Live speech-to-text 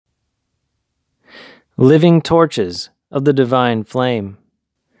Living Torches of the Divine Flame.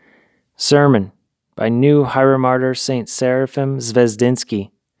 Sermon by new hieromartyr Saint Seraphim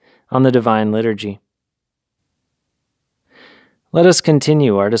Zvezdinski on the Divine Liturgy. Let us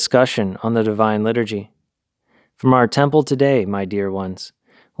continue our discussion on the Divine Liturgy. From our temple today, my dear ones,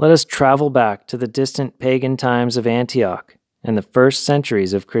 let us travel back to the distant pagan times of Antioch and the first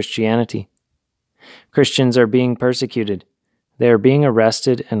centuries of Christianity. Christians are being persecuted. They are being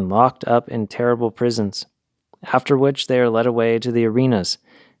arrested and locked up in terrible prisons, after which they are led away to the arenas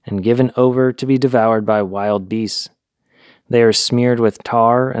and given over to be devoured by wild beasts. They are smeared with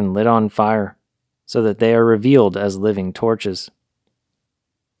tar and lit on fire, so that they are revealed as living torches.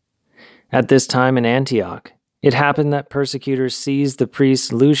 At this time in Antioch, it happened that persecutors seized the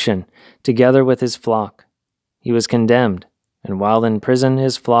priest Lucian together with his flock. He was condemned, and while in prison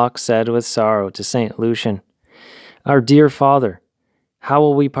his flock said with sorrow to Saint Lucian, "Our dear father, how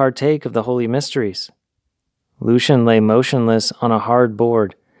will we partake of the holy mysteries?" Lucian lay motionless on a hard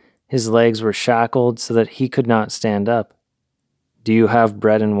board. His legs were shackled so that he could not stand up. "Do you have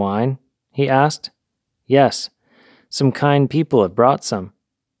bread and wine?" he asked. "Yes, some kind people have brought some."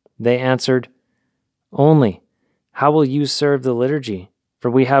 They answered, "Only, how will you serve the liturgy,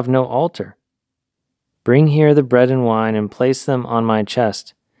 for we have no altar?" "Bring here the bread and wine and place them on my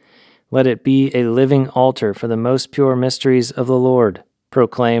chest. Let it be a living altar for the most pure mysteries of the Lord,"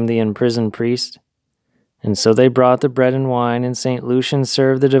 proclaimed the imprisoned priest. And so they brought the bread and wine, and St. Lucian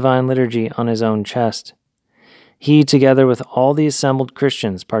served the Divine Liturgy on his own chest. He, together with all the assembled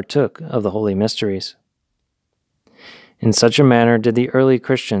Christians, partook of the holy mysteries. In such a manner did the early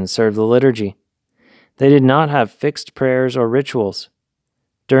Christians serve the liturgy. They did not have fixed prayers or rituals.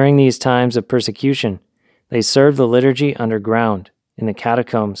 During these times of persecution, they served the liturgy underground, in the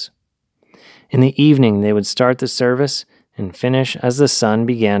catacombs. In the evening they would start the service and finish as the sun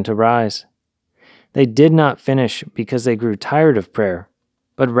began to rise. They did not finish because they grew tired of prayer,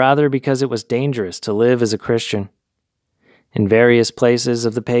 but rather because it was dangerous to live as a Christian. In various places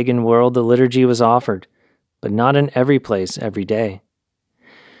of the pagan world the liturgy was offered, but not in every place every day.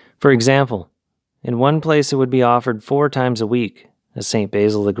 For example, in one place it would be offered 4 times a week, as St.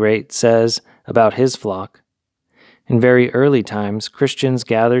 Basil the Great says about his flock. In very early times, Christians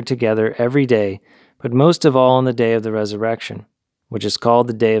gathered together every day, but most of all on the day of the resurrection, which is called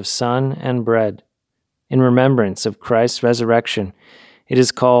the Day of Sun and Bread. In remembrance of Christ's resurrection, it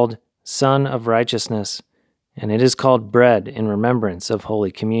is called Sun of Righteousness, and it is called Bread in remembrance of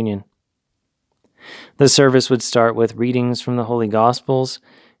Holy Communion. The service would start with readings from the Holy Gospels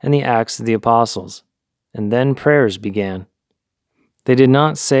and the Acts of the Apostles, and then prayers began. They did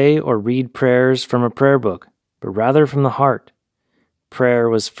not say or read prayers from a prayer book, but rather from the heart. Prayer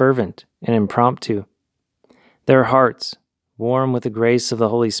was fervent and impromptu. Their hearts, warm with the grace of the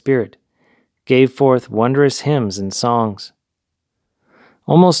Holy Spirit, gave forth wondrous hymns and songs.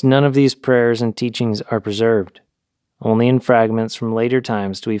 Almost none of these prayers and teachings are preserved. Only in fragments from later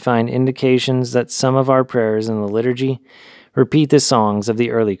times do we find indications that some of our prayers in the liturgy repeat the songs of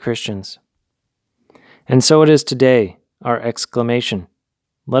the early Christians. And so it is today, our exclamation,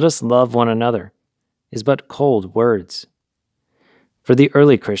 "Let us love one another," is but cold words. For the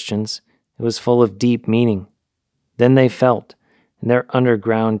early Christians, it was full of deep meaning. Then they felt, in their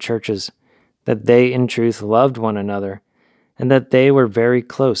underground churches, that they in truth loved one another, and that they were very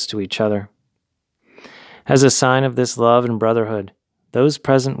close to each other. As a sign of this love and brotherhood, those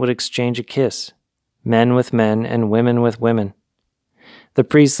present would exchange a kiss, men with men and women with women. The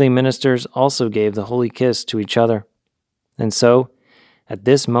priestly ministers also gave the holy kiss to each other. And so, at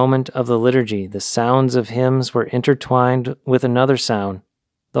this moment of the liturgy, the sounds of hymns were intertwined with another sound,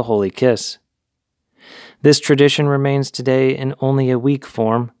 the holy kiss. This tradition remains today in only a weak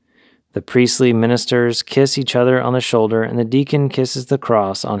form. The priestly ministers kiss each other on the shoulder, and the deacon kisses the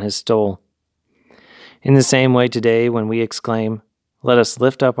cross on his stole. In the same way today, when we exclaim, "Let us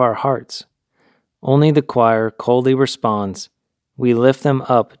lift up our hearts," only the choir coldly responds, "We lift them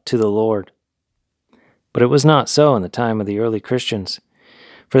up to the Lord." But it was not so in the time of the early Christians.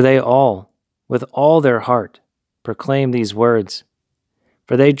 For they all, with all their heart, proclaimed these words,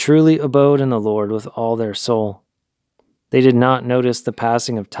 for they truly abode in the Lord with all their soul. They did not notice the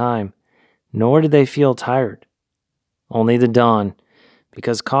passing of time, nor did they feel tired. Only the dawn,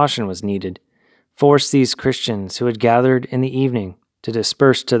 because caution was needed, forced these Christians who had gathered in the evening to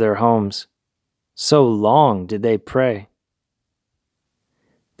disperse to their homes. So long did they pray.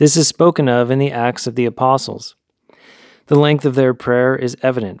 This is spoken of in the Acts of the Apostles. The length of their prayer is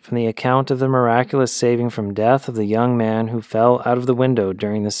evident from the account of the miraculous saving from death of the young man who fell out of the window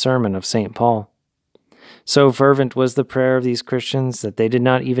during the sermon of St. Paul. So fervent was the prayer of these Christians that they did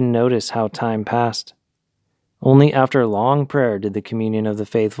not even notice how time passed. Only after long prayer did the communion of the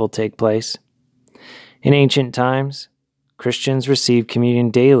faithful take place. In ancient times, Christians received communion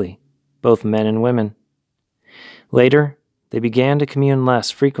daily, both men and women. Later, they began to commune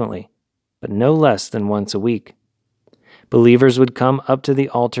less frequently, but no less than once a week. Believers would come up to the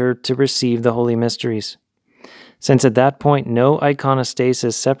altar to receive the holy mysteries, since at that point no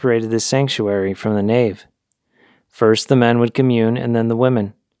iconostasis separated the sanctuary from the nave. First the men would commune and then the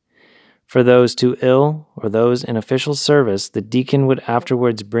women. For those too ill or those in official service, the deacon would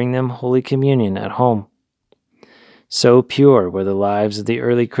afterwards bring them Holy Communion at home. So pure were the lives of the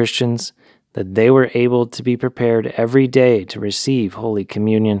early Christians that they were able to be prepared every day to receive Holy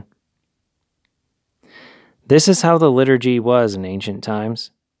Communion. This is how the liturgy was in ancient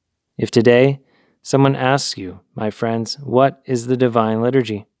times. If today someone asks you, my friends, what is the Divine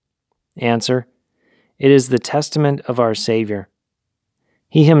Liturgy? Answer, it is the testament of our Savior.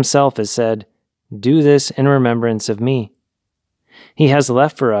 He himself has said, "Do this in remembrance of me." He has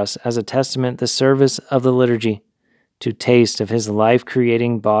left for us as a testament the service of the liturgy, to taste of his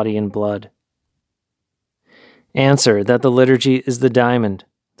life-creating body and blood. Answer that the liturgy is the diamond,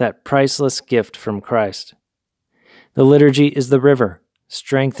 that priceless gift from Christ. The liturgy is the river,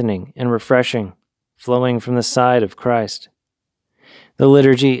 strengthening and refreshing, flowing from the side of Christ. The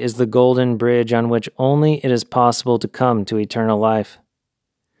liturgy is the golden bridge on which only it is possible to come to eternal life.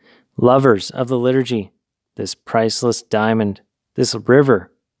 Lovers of the liturgy, this priceless diamond, this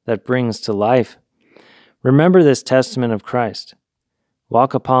river that brings to life, remember this testament of Christ.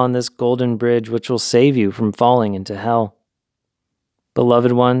 Walk upon this golden bridge which will save you from falling into hell.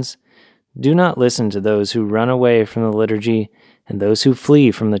 Beloved ones, do not listen to those who run away from the liturgy and those who flee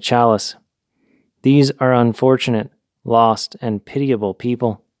from the chalice. These are unfortunate, lost, and pitiable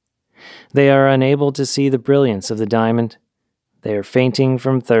people. They are unable to see the brilliance of the diamond. They are fainting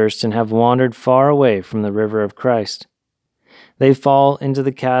from thirst and have wandered far away from the river of Christ. They fall into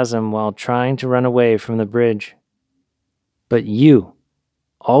the chasm while trying to run away from the bridge. But you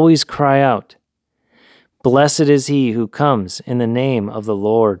always cry out, "Blessed is he who comes in the name of the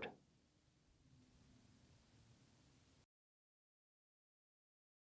Lord."